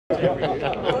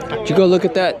Did you go look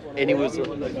at that? And he was.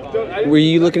 Were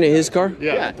you looking at his car?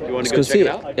 Yeah. You want Let's to go go check see it it.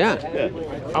 out? Yeah.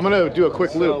 I'm gonna do a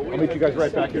quick loop. I'll meet you guys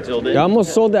right back here. Until then. I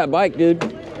almost sold that bike, dude.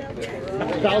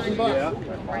 $1,000 bucks.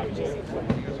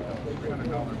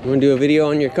 You want to do a video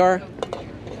on your car?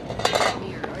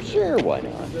 Sure, why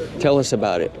not? Tell us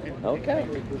about it. Okay.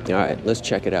 All right, let's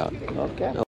check it out.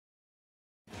 Okay.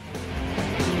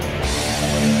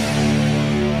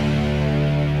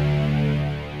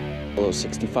 Little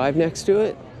 65 next to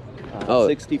it?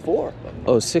 64.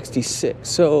 Oh, 66.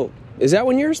 So, is that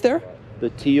one yours there?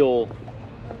 The teal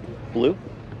blue?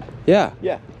 Yeah.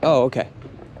 Yeah. Oh, okay.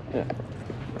 Yeah.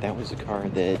 That was a car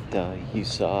that you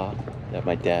saw that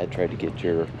my dad tried to get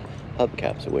your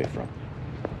hubcaps away from,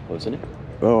 wasn't it?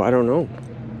 Oh, I don't know.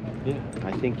 Yeah.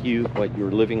 I think you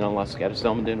were living on Las Gatas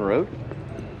Almaden Road?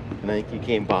 And I think you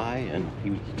came by and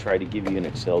he tried to give you an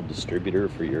Excel distributor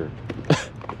for your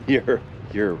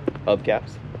your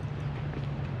hubcaps.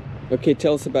 Okay,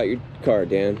 tell us about your car,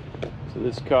 Dan. So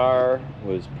this car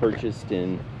was purchased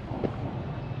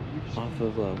off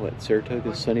of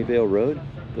Saratoga Sunnyvale Road,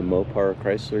 the Mopar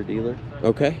Chrysler dealer.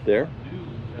 Okay. There,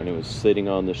 and it was sitting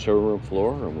on the showroom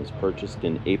floor and was purchased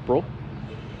in April.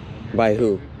 By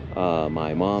who?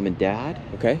 My mom and dad.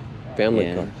 Okay.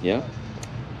 Family car. Yeah.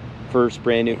 First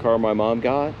brand new car my mom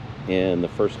got, and the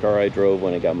first car I drove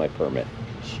when I got my permit.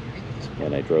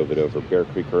 And I drove it over Bear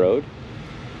Creek Road.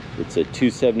 It's a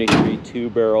 273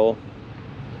 two-barrel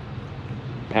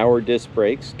power disc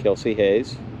brakes, Kelsey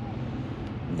Hayes,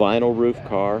 vinyl roof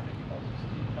car,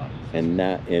 and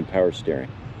power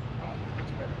steering.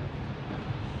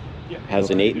 Has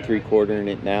an 8 3/4 in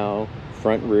it now,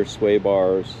 front and rear sway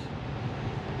bars,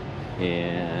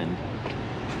 and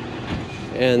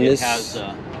this has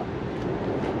a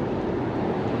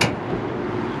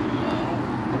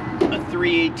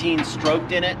 318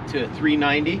 stroked in it to a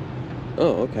 390.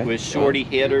 Oh, okay. With shorty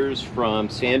hitters from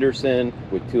Sanderson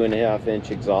with 2.5-inch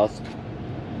exhaust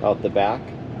out the back.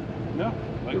 No.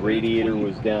 The radiator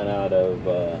was down out of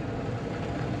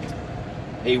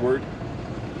Hayward.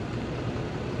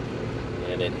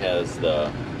 And it has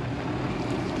I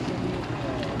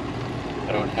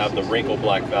don't have the wrinkle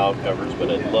black valve covers,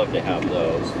 but I'd love to have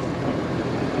those.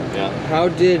 Yeah. How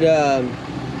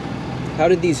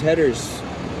did these headers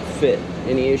fit?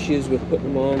 Any issues with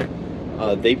putting them on?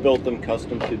 They built them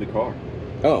custom to the car.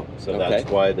 Oh, So okay. that's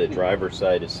why the driver's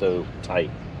side is so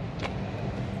tight.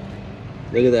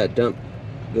 Look at that dump.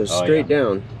 Goes Oh, straight yeah.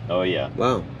 down. Oh yeah.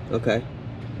 Wow. Okay.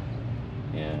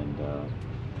 And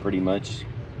pretty much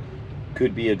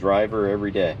could be a driver every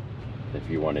day if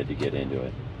you wanted to get into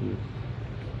it.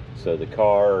 So the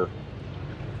car,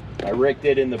 I wrecked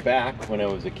it in the back when I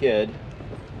was a kid,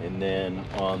 and then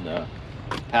on the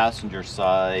passenger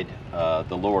side,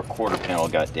 the lower quarter panel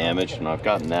got damaged, and I've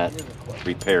gotten that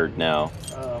repaired now.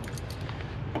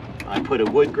 I put a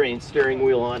wood grain steering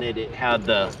wheel on it. It had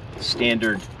the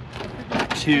standard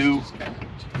 2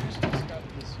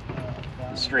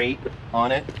 straight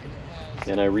on it,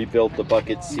 and I rebuilt the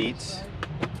bucket seats.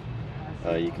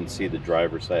 You can see the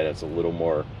driver's side has a little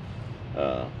more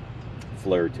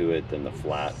flare to it than the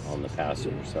flat on the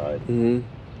passenger side. Mm-hmm.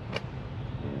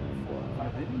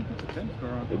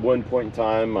 At one point in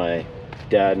time, my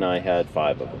dad and I had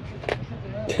 5 of them.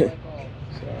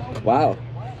 Wow.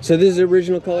 So this is the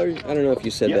original color? I don't know if you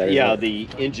said that or Yeah, not. the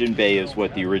engine bay is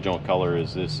what the original color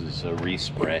is. This is a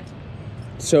respray.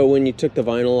 So when you took the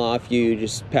vinyl off, you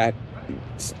just had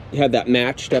that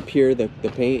matched up here, the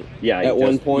paint? Yeah, at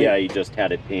one point? Yeah, he just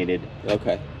had it painted.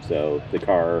 Okay. So the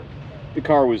car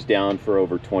was down for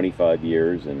over 25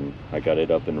 years, and I got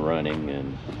it up and running,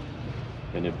 and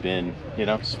have been,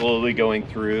 slowly going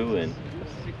through and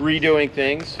redoing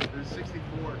things.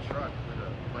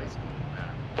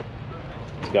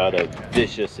 It's got a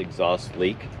vicious exhaust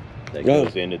leak that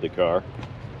goes into the car.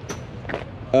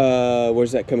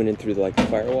 Where's that coming in through, the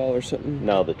firewall or something?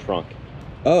 No, the trunk.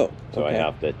 Oh, So okay. I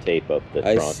have to tape up the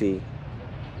trunk. I see.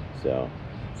 So.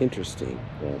 Interesting.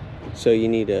 Yeah. So you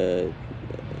need a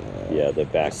the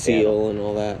back seal panel and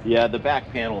all that. Yeah, the back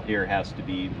panel here has to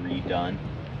be redone.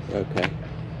 Okay.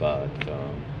 But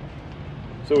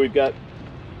so we've got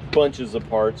bunches of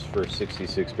parts for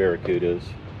 66 Barracudas.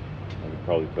 I could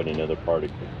probably put another part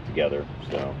together.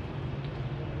 So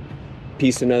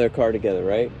Piece another car together,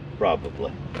 right?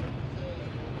 probably.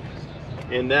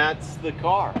 And that's the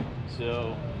car.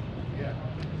 So yeah.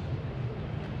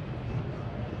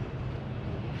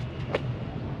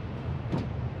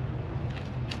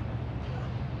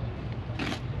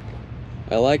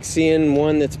 I like seeing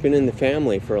one that's been in the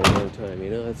family for a long time,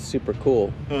 That's super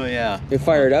cool. Oh yeah. You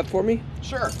fire it up for me?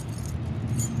 Sure.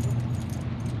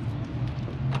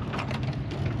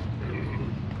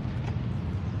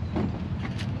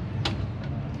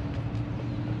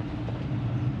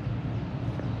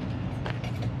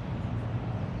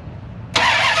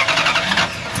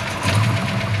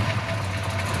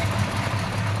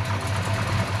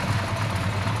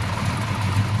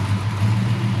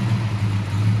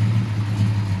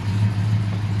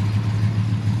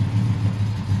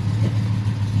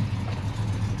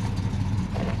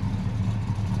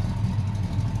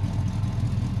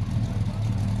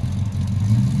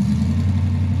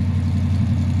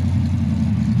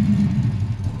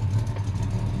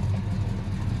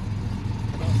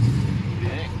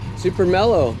 Super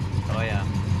mellow. Oh yeah.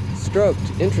 Stroked.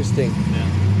 Interesting. Yeah.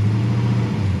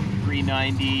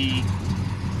 390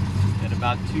 at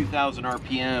about 2,000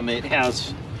 RPM. It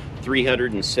has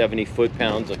 370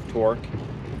 foot-pounds of torque.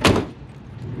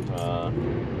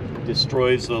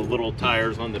 Destroys the little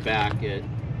tires on the back at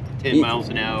 10 miles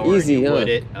an hour. Easy, you huh? would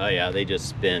it. Oh yeah, they just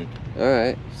spin. All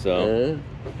right. So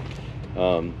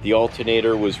the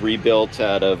alternator was rebuilt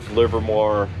out of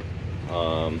Livermore.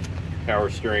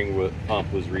 Power steering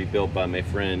pump was rebuilt by my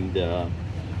friend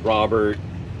Robert.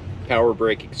 Power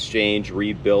brake exchange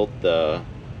rebuilt the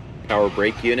power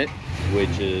brake unit,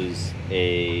 which is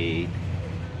a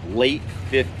late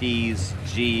 50s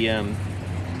GM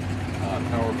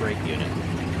power brake unit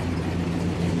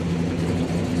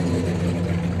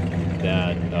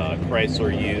that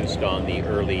Chrysler used on the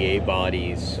early A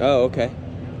bodies. Oh, okay.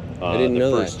 I didn't know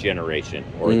the that. first generation,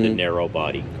 or the narrow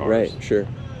body cars. Right, sure.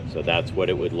 So that's what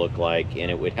it would look like,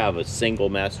 and it would have a single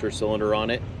master cylinder on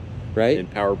it. Right. And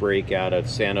power brake out of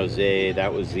San Jose.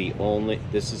 That was the only.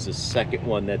 This is the second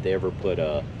one that they ever put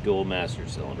a dual master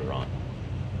cylinder on.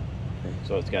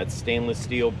 So it's got stainless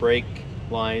steel brake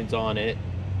lines on it,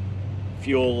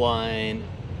 fuel line,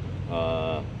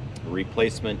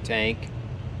 replacement tank.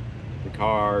 The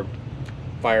car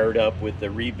fired up with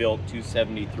the rebuilt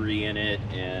 273 in it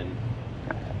and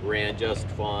ran just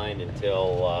fine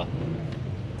until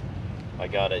I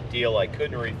got a deal I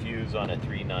couldn't refuse on a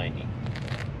 390.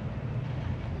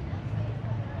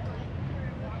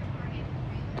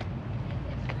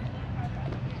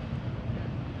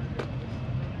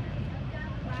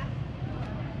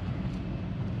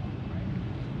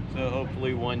 So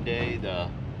hopefully one day the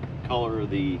color of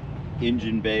the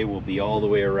engine bay will be all the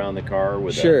way around the car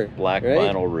with a black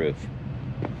vinyl roof.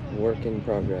 Work in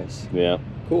progress. Yeah.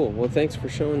 Cool. Well, thanks for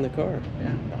showing the car.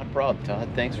 Yeah, not a problem, Todd.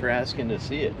 Thanks for asking to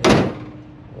see it.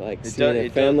 Like seeing a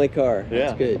family car.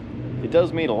 That's good. It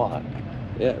does mean a lot.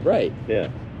 Yeah, right. Yeah.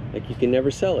 Like you can never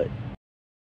sell it.